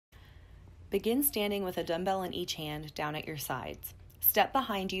Begin standing with a dumbbell in each hand down at your sides. Step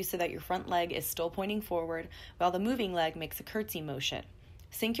behind you so that your front leg is still pointing forward while the moving leg makes a curtsy motion.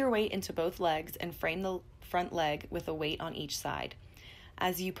 Sink your weight into both legs and frame the front leg with a weight on each side.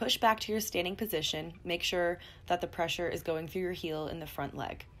 As you push back to your standing position, make sure that the pressure is going through your heel in the front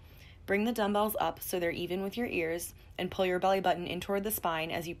leg. Bring the dumbbells up so they're even with your ears and pull your belly button in toward the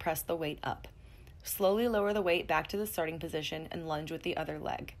spine as you press the weight up. Slowly lower the weight back to the starting position and lunge with the other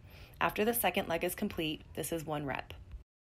leg. After the second leg is complete, this is 1 rep.